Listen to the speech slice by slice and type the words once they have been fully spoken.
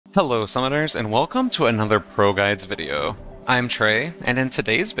Hello Summoners, and welcome to another ProGuides video. I'm Trey, and in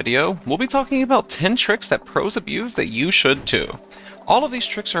today's video, we'll be talking about 10 tricks that pros abuse that you should too. All of these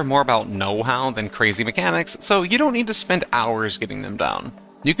tricks are more about know-how than crazy mechanics, so you don't need to spend hours getting them down.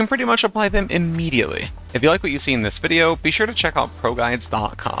 You can pretty much apply them immediately. If you like what you see in this video, be sure to check out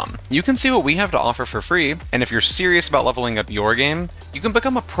ProGuides.com. You can see what we have to offer for free, and if you're serious about leveling up your game, you can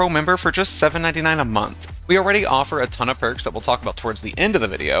become a pro member for just $7.99 a month. We already offer a ton of perks that we'll talk about towards the end of the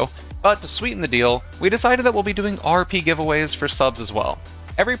video, but to sweeten the deal, we decided that we'll be doing RP giveaways for subs as well.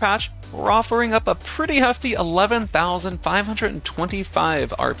 Every patch, we're offering up a pretty hefty 11,525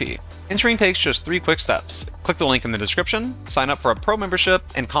 RP. Entering takes just 3 quick steps. Click the link in the description, sign up for a pro membership,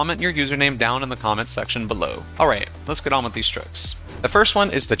 and comment your username down in the comments section below. Alright, let's get on with these tricks. The first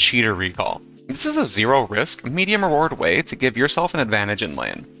one is the cheater recall. This is a zero risk, medium reward way to give yourself an advantage in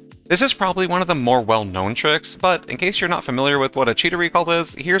lane. This is probably one of the more well-known tricks, but in case you're not familiar with what a cheater recall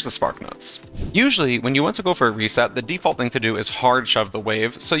is, here's the spark notes. Usually, when you want to go for a reset, the default thing to do is hard shove the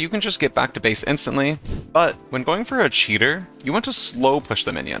wave, so you can just get back to base instantly. But when going for a cheater, you want to slow push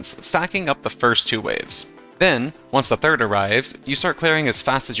the minions, stacking up the first 2 waves. Then, once the third arrives, you start clearing as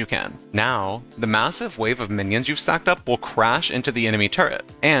fast as you can. Now, the massive wave of minions you've stacked up will crash into the enemy turret,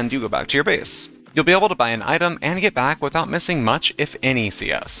 and you go back to your base. You'll be able to buy an item and get back without missing much, if any,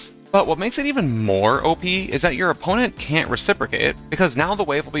 CS. But what makes it even more OP is that your opponent can't reciprocate, because now the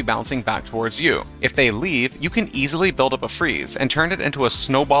wave will be bouncing back towards you. If they leave, you can easily build up a freeze and turn it into a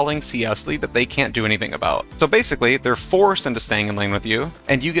snowballing CS lead that they can't do anything about. So basically, they're forced into staying in lane with you,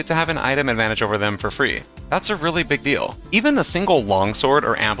 and you get to have an item advantage over them for free. That's a really big deal. Even a single longsword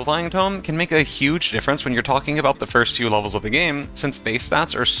or amplifying tome can make a huge difference when you're talking about the first few levels of the game, since base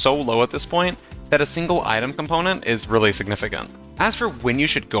stats are so low at this point that a single item component is really significant. As for when you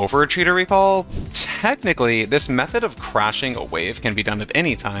should go for a cheater recall, technically this method of crashing a wave can be done at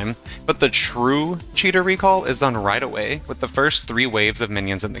any time, but the true cheater recall is done right away with the first 3 waves of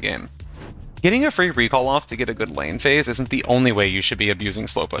minions in the game. Getting a free recall off to get a good lane phase isn't the only way you should be abusing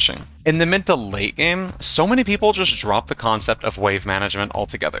slow pushing. In the mid to late game, so many people just drop the concept of wave management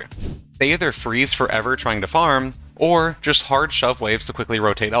altogether. They either freeze forever trying to farm, or just hard shove waves to quickly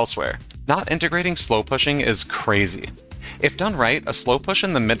rotate elsewhere. Not integrating slow pushing is crazy. If done right, a slow push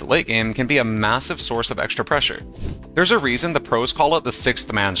in the mid to late game can be a massive source of extra pressure. There's a reason the pros call it the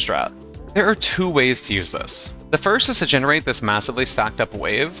 6th man strat. There are 2 ways to use this. The first is to generate this massively stacked up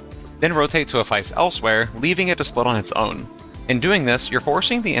wave, then rotate to a fight elsewhere, leaving it to split on its own. In doing this, you're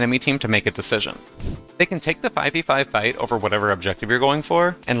forcing the enemy team to make a decision. They can take the 5v5 fight over whatever objective you're going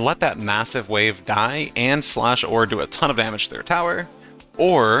for, and let that massive wave die and slash or do a ton of damage to their tower,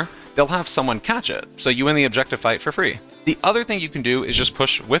 or they'll have someone catch it, so you win the objective fight for free. The other thing you can do is just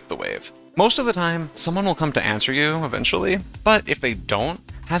push with the wave. Most of the time, someone will come to answer you eventually, but if they don't,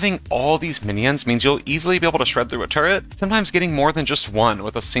 having all these minions means you'll easily be able to shred through a turret, sometimes getting more than just one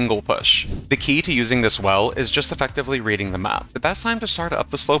with a single push. The key to using this well is just effectively reading the map. The best time to start up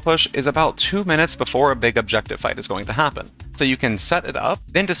the slow push is about 2 minutes before a big objective fight is going to happen. So you can set it up,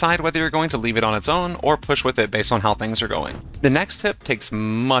 then decide whether you're going to leave it on its own or push with it based on how things are going. The next tip takes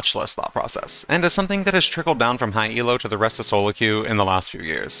much less thought process, and is something that has trickled down from high elo to the rest of solo queue in the last few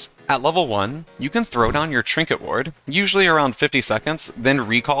years. At level 1, you can throw down your Trinket ward, usually around 50 seconds, then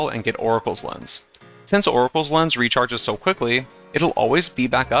recall and get Oracle's Lens. Since Oracle's Lens recharges so quickly, it'll always be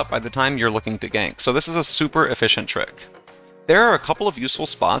back up by the time you're looking to gank, so this is a super efficient trick. There are a couple of useful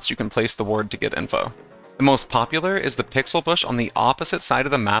spots you can place the ward to get info. The most popular is the pixel bush on the opposite side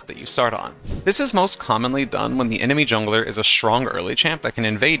of the map that you start on. This is most commonly done when the enemy jungler is a strong early champ that can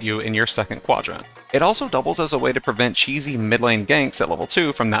invade you in your second quadrant. It also doubles as a way to prevent cheesy mid lane ganks at level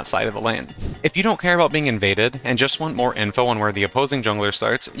 2 from that side of the lane. If you don't care about being invaded and just want more info on where the opposing jungler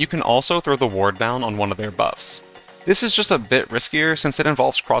starts, you can also throw the ward down on one of their buffs. This is just a bit riskier since it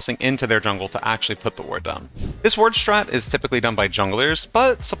involves crossing into their jungle to actually put the ward down. This ward strat is typically done by junglers,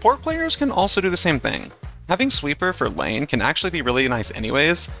 but support players can also do the same thing. Having Sweeper for lane can actually be really nice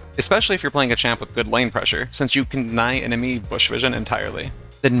anyways, especially if you're playing a champ with good lane pressure, since you can deny enemy bush vision entirely.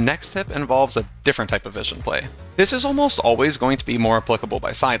 The next tip involves a different type of vision play. This is almost always going to be more applicable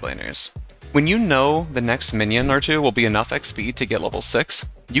by side laners. When you know the next minion or 2 will be enough XP to get level 6,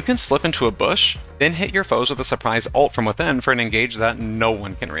 you can slip into a bush, then hit your foes with a surprise ult from within for an engage that no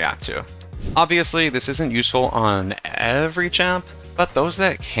one can react to. Obviously, this isn't useful on every champ, but those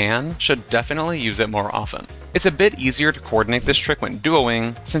that can should definitely use it more often. It's a bit easier to coordinate this trick when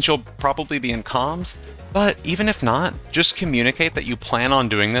duoing, since you'll probably be in comms, But even if not, just communicate that you plan on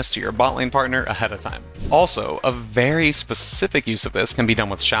doing this to your bot lane partner ahead of time. Also, a very specific use of this can be done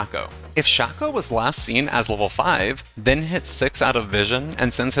with Shaco. If Shaco was last seen as level 5, then hits 6 out of vision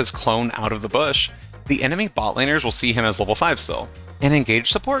and sends his clone out of the bush, the enemy bot laners will see him as level 5 still. And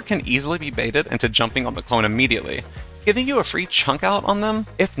engaged support can easily be baited into jumping on the clone immediately, giving you a free chunk out on them,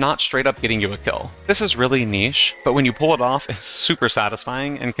 if not straight up getting you a kill. This is really niche, but when you pull it off, it's super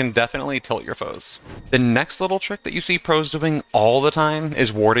satisfying and can definitely tilt your foes. The next little trick that you see pros doing all the time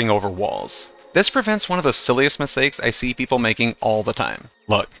is warding over walls. This prevents one of the silliest mistakes I see people making all the time.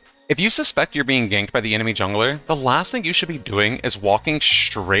 Look, if you suspect you're being ganked by the enemy jungler, the last thing you should be doing is walking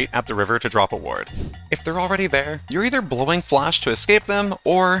straight at the river to drop a ward. If they're already there, you're either blowing flash to escape them,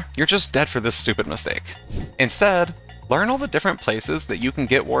 or you're just dead for this stupid mistake. Instead, learn all the different places that you can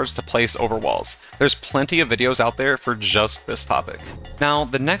get wards to place over walls. There's plenty of videos out there for just this topic. Now,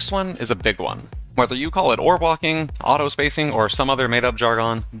 the next one is a big one. Whether you call it orb walking, auto spacing, or some other made-up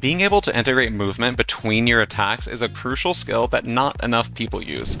jargon, being able to integrate movement between your attacks is a crucial skill that not enough people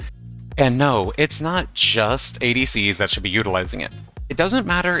use. And no, it's not just ADCs that should be utilizing it. It doesn't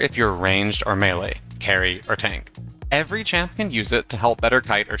matter if you're ranged or melee, carry or tank. Every champ can use it to help better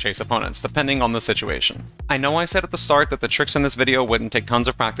kite or chase opponents, depending on the situation. I know I said at the start that the tricks in this video wouldn't take tons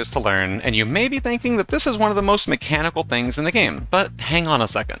of practice to learn, and you may be thinking that this is one of the most mechanical things in the game, but hang on a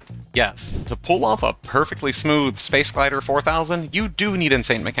second. Yes, to pull off a perfectly smooth Space Glider 4000, you do need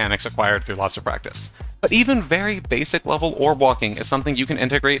insane mechanics acquired through lots of practice. But even very basic level orb walking is something you can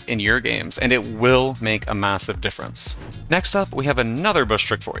integrate in your games, and it will make a massive difference. Next up, we have another bush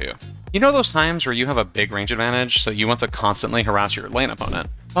trick for you. You know those times where you have a big range advantage, so you want to constantly harass your lane opponent,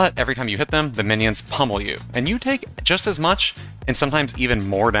 but every time you hit them, the minions pummel you, and you take just as much, and sometimes even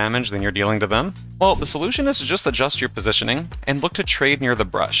more damage than you're dealing to them? Well, the solution is to just adjust your positioning, and look to trade near the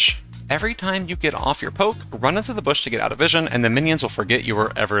brush. Every time you get off your poke, run into the bush to get out of vision, and the minions will forget you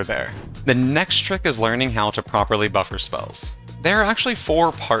were ever there. The next trick is learning how to properly buffer spells. There are actually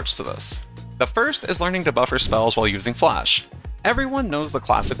 4 parts to this. The first is learning to buffer spells while using flash. Everyone knows the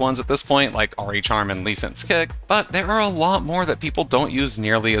classic ones at this point, like Ahri Charm and Lee Sin's Kick, but there are a lot more that people don't use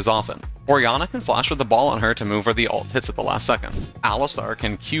nearly as often. Orianna can flash with the ball on her to move where the ult hits at the last second. Alistar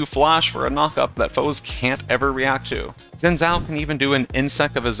can Q flash for a knockup that foes can't ever react to. Xin Zhao can even do an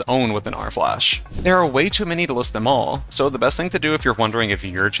insect of his own with an R flash. There are way too many to list them all, so the best thing to do if you're wondering if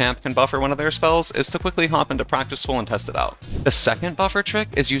your champ can buffer one of their spells is to quickly hop into Practice Pool and test it out. The second buffer trick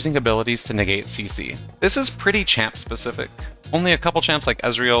is using abilities to negate CC. This is pretty champ specific. Only a couple champs like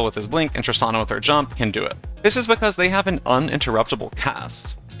Ezreal with his blink and Tristana with her jump can do it. This is because they have an uninterruptible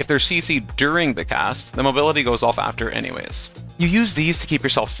cast. If they're CC during the cast, the mobility goes off after anyways. You use these to keep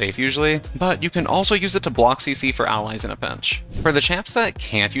yourself safe usually, but you can also use it to block CC for allies in a pinch. For the champs that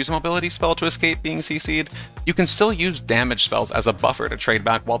can't use a mobility spell to escape being CC'd, you can still use damage spells as a buffer to trade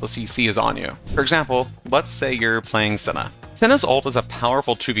back while the CC is on you. For example, let's say you're playing Senna. Senna's ult is a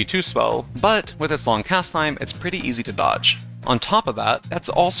powerful 2v2 spell, but with its long cast time, it's pretty easy to dodge. On top of that, that's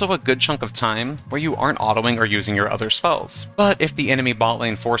also a good chunk of time where you aren't autoing or using your other spells. But if the enemy bot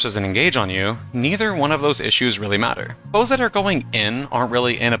lane forces an engage on you, neither one of those issues really matter. Foes that are going in aren't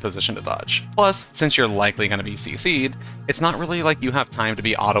really in a position to dodge. Plus, since you're likely going to be CC'd, it's not really like you have time to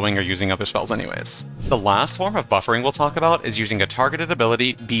be autoing or using other spells anyways. The last form of buffering we'll talk about is using a targeted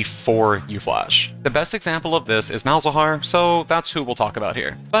ability before you flash. The best example of this is Malzahar, so that's who we'll talk about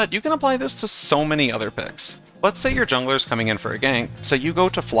here. But you can apply this to so many other picks. Let's say your jungler's coming in for a gank, so you go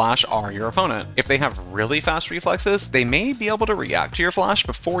to flash R your opponent. If they have really fast reflexes, they may be able to react to your flash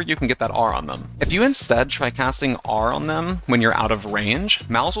before you can get that R on them. If you instead try casting R on them when you're out of range,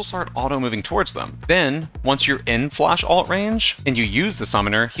 Malz will start auto-moving towards them. Then, once you're in flash ult range, and you use the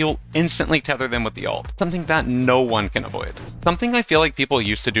summoner, he'll instantly tether them with the ult, something that no one can avoid. Something I feel like people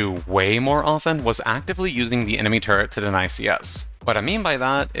used to do way more often was actively using the enemy turret to deny CS. What I mean by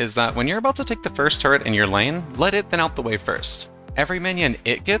that is that when you're about to take the first turret in your lane, let it thin out the wave first. Every minion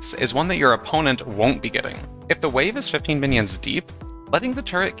it gets is one that your opponent won't be getting. If the wave is 15 minions deep, letting the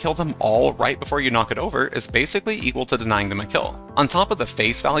turret kill them all right before you knock it over is basically equal to denying them a kill. On top of the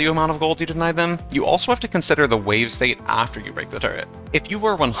face value amount of gold you deny them, you also have to consider the wave state after you break the turret. If you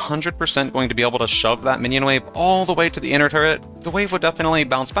were 100% going to be able to shove that minion wave all the way to the inner turret, the wave would definitely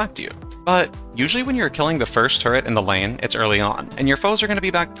bounce back to you. But usually when you're killing the first turret in the lane, it's early on, and your foes are going to be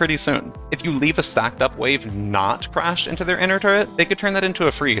back pretty soon. If you leave a stacked up wave not crashed into their inner turret, they could turn that into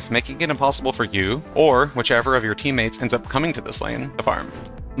a freeze, making it impossible for you, or whichever of your teammates ends up coming to this lane, to farm.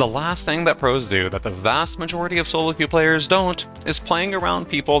 The last thing that pros do that the vast majority of solo queue players don't is playing around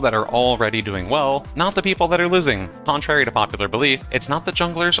people that are already doing well, not the people that are losing. Contrary to popular belief, it's not the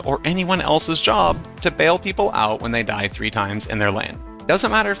junglers or anyone else's job to bail people out when they die 3 times in their lane.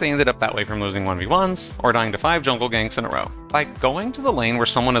 Doesn't matter if they ended up that way from losing 1v1s or dying to 5 jungle ganks in a row. By going to the lane where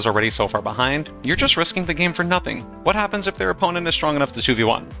someone is already so far behind, you're just risking the game for nothing. What happens if their opponent is strong enough to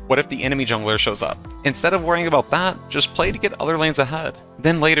 2v1? What if the enemy jungler shows up? Instead of worrying about that, just play to get other lanes ahead.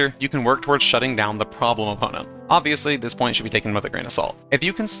 Then later, you can work towards shutting down the problem opponent. Obviously, this point should be taken with a grain of salt. If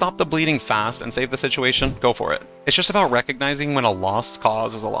you can stop the bleeding fast and save the situation, go for it. It's just about recognizing when a lost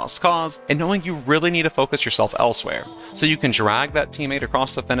cause is a lost cause, and knowing you really need to focus yourself elsewhere, so you can drag that teammate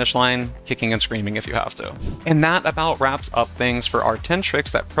across the finish line, kicking and screaming if you have to. And that about wraps up things for our 10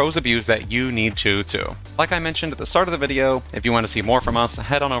 tricks that pros abuse that you need to too. Like I mentioned at the start of the video, if you want to see more from us,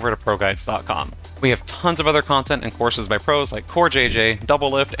 head on over to ProGuides.com. We have tons of other content and courses by pros like Core JJ, Double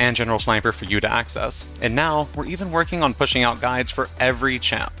Lift, and General Sniper for you to access. And now, we're even working on pushing out guides for every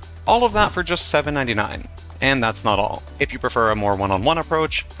champ. All of that for just $7.99. And that's not all. If you prefer a more one-on-one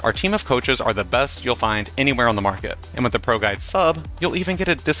approach, our team of coaches are the best you'll find anywhere on the market. And with the ProGuides sub, you'll even get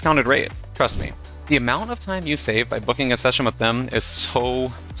a discounted rate. Trust me. The amount of time you save by booking a session with them is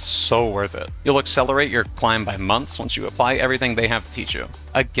so worth it. You'll accelerate your climb by months once you apply everything they have to teach you.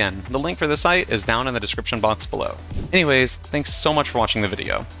 Again, the link for the site is down in the description box below. Anyways, thanks so much for watching the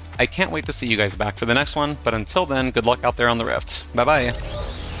video. I can't wait to see you guys back for the next one, but until then, good luck out there on the Rift. Bye bye!